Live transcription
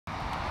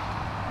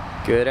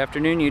Good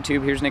afternoon,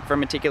 YouTube. Here's Nick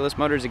from Meticulous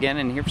Motors again,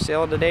 and here for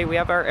sale today we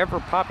have our ever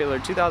popular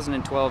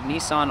 2012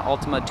 Nissan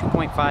Altima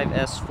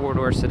 2.5S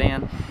four-door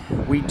sedan.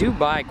 We do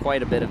buy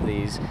quite a bit of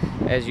these,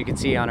 as you can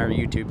see on our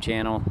YouTube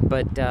channel,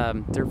 but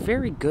they're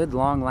very good,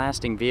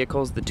 long-lasting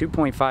vehicles. The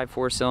 2.5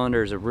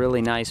 four-cylinder is a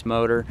really nice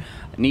motor.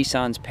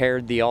 Nissan's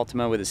paired the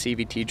Altima with a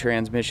CVT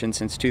transmission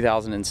since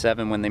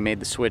 2007 when they made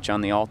the switch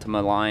on the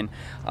Altima line.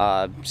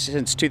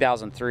 Since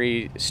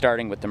 2003,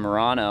 starting with the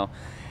Murano.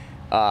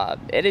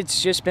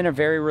 It's just been a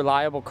very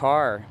reliable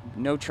car.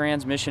 No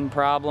transmission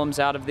problems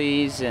out of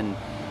these, and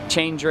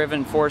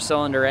chain-driven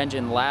four-cylinder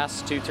engine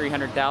lasts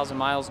 200,000–300,000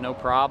 miles, no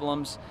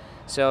problems.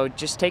 So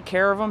just take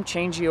care of them,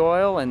 change the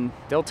oil, and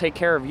they'll take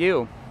care of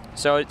you.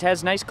 So it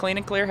has nice clean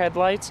and clear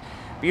headlights,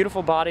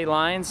 beautiful body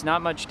lines,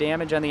 not much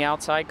damage on the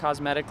outside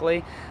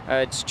cosmetically.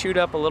 It's chewed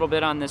up a little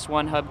bit on this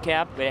one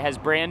hubcap, but it has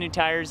brand new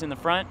tires in the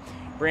front,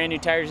 brand new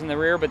tires in the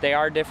rear, but they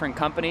are different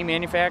company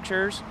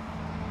manufacturers.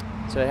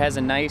 So it has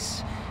a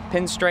nice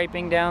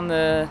pinstriping down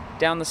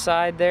the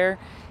side there,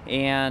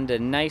 and a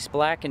nice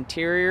black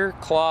interior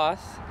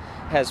cloth.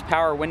 Has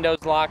power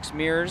windows, locks,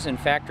 mirrors, and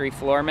factory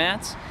floor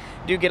mats.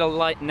 Do get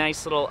a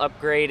nice little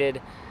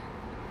upgraded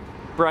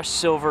brushed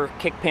silver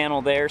kick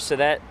panel there, so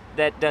that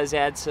does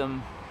add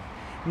some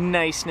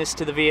niceness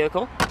to the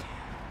vehicle.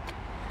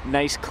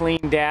 Nice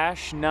clean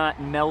dash,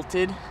 not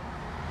melted.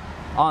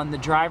 On the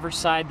driver's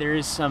side there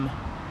is some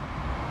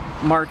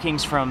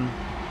markings from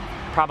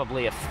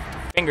probably a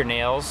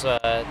fingernails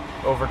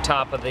over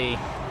top of the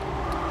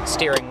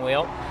steering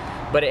wheel,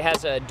 but it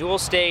has a dual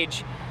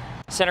stage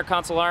center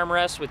console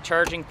armrest with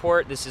charging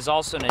port. This is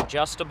also an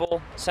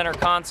adjustable center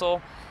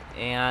console,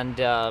 and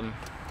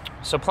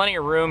so plenty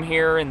of room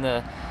here in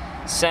the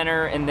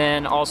center, and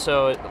then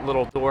also a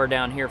little door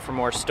down here for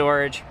more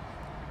storage.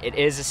 It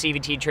is a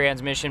CVT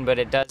transmission, but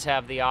it does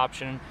have the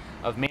option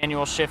of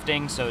manual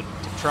shifting, so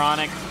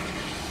Tiptronic.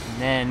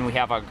 And then we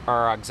have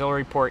our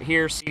auxiliary port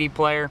here, CD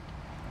player,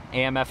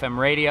 AM/FM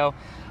radio,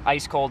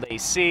 ice cold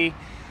AC.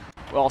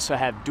 We also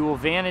have dual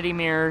vanity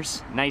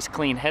mirrors, nice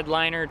clean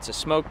headliner. It's a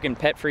smoke and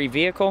pet free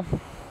vehicle.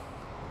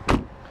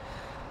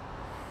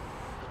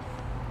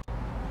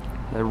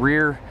 The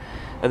rear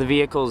of the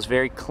vehicle is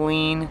very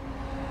clean,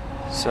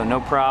 so no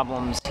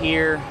problems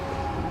here.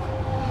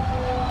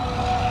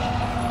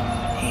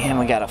 And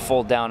we got a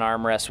fold down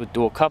armrest with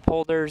dual cup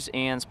holders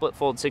and split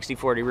fold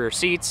 60/40 rear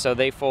seats, so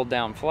they fold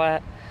down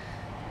flat.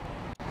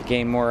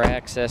 Gain more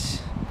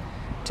access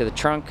to the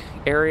trunk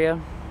area.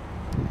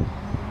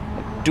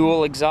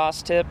 Dual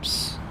exhaust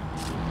tips,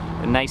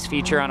 a nice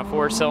feature on a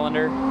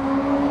four-cylinder.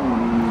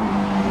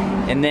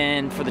 And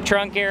then for the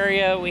trunk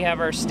area, we have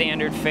our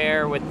standard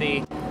fare with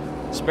the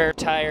spare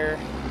tire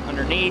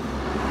underneath.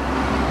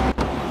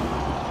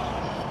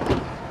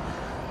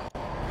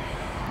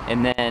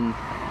 And then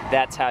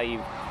that's how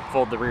you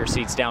fold the rear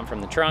seats down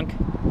from the trunk.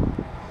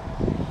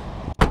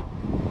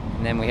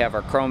 And then we have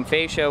our chrome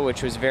fascia,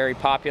 which was a very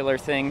popular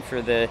thing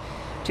for the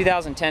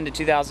 2010 to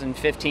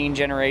 2015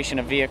 generation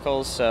of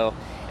vehicles. So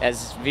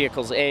as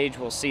vehicles age,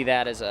 we'll see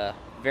that as a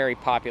very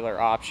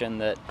popular option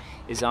that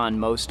is on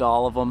most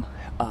all of them.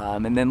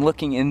 And then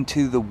looking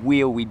into the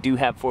wheel, we do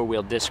have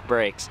four-wheel disc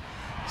brakes,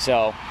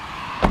 so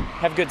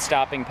have good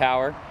stopping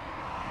power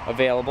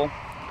available.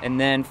 And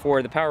then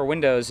for the power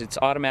windows, it's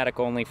automatic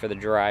only for the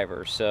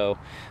driver, so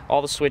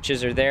all the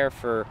switches are there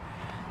for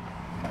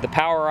the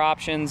power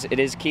options. It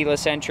is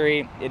keyless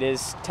entry. It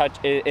is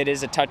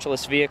a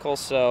touchless vehicle,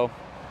 so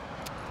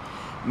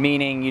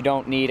meaning you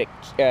don't need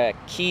a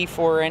key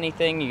for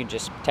anything. You can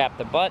just tap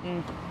the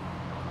button,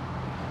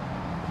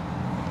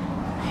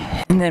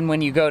 and then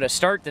when you go to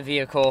start the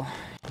vehicle,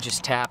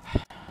 just tap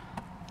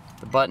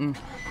the button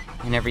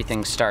and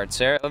everything starts.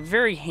 They're a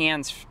very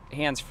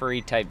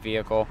hands-free type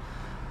vehicle.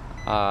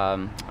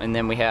 And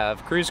then we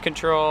have cruise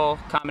control,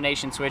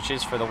 combination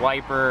switches for the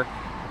wiper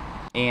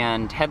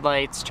and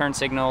headlights, turn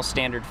signal,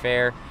 standard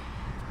fare.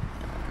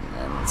 And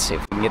then let's see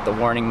if we can get the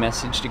warning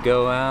message to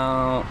go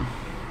out.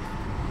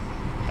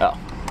 Oh,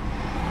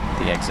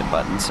 the exit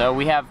button. So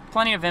we have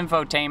plenty of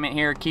infotainment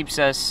here. It keeps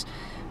us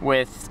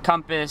with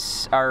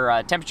compass,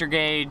 our temperature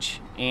gauge,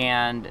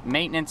 and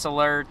maintenance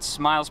alerts,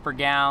 miles per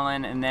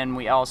gallon, and then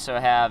we also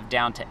have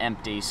down to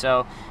empty.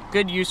 So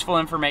good, useful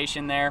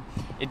information there.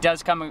 It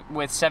does come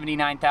with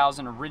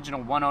 79,000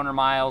 original one-owner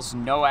miles,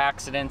 no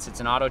accidents. It's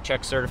an auto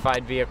check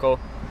certified vehicle.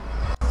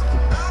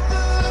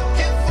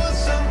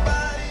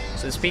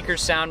 So the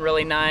speakers sound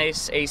really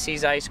nice.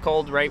 AC's ice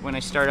cold right when I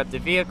start up the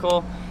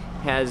vehicle.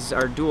 Has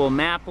our dual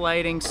map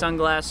lighting,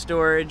 sunglass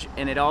storage,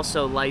 and it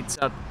also lights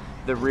up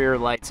the rear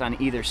lights on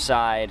either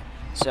side.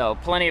 So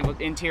plenty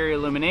of interior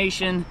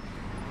illumination.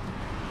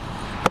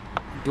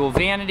 Dual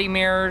vanity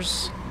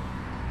mirrors.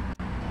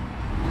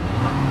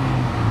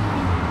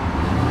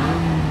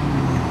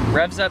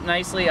 Revs up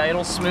nicely,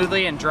 idles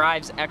smoothly, and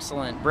drives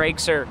excellent.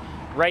 Brakes are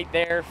right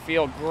there,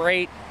 feel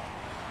great.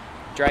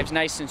 Drives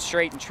nice and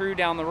straight and true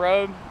down the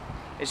road.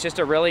 It's just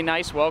a really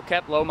nice,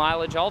 well-kept,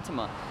 low-mileage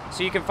Altima.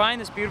 So you can find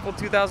this beautiful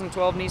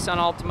 2012 Nissan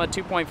Altima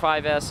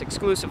 2.5S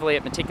exclusively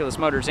at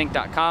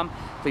meticulousmotorsinc.com.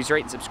 Please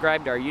rate and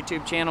subscribe to our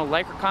YouTube channel,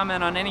 like or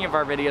comment on any of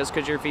our videos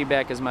because your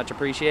feedback is much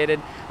appreciated.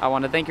 I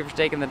want to thank you for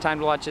taking the time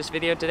to watch this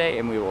video today,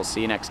 and we will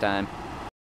see you next time.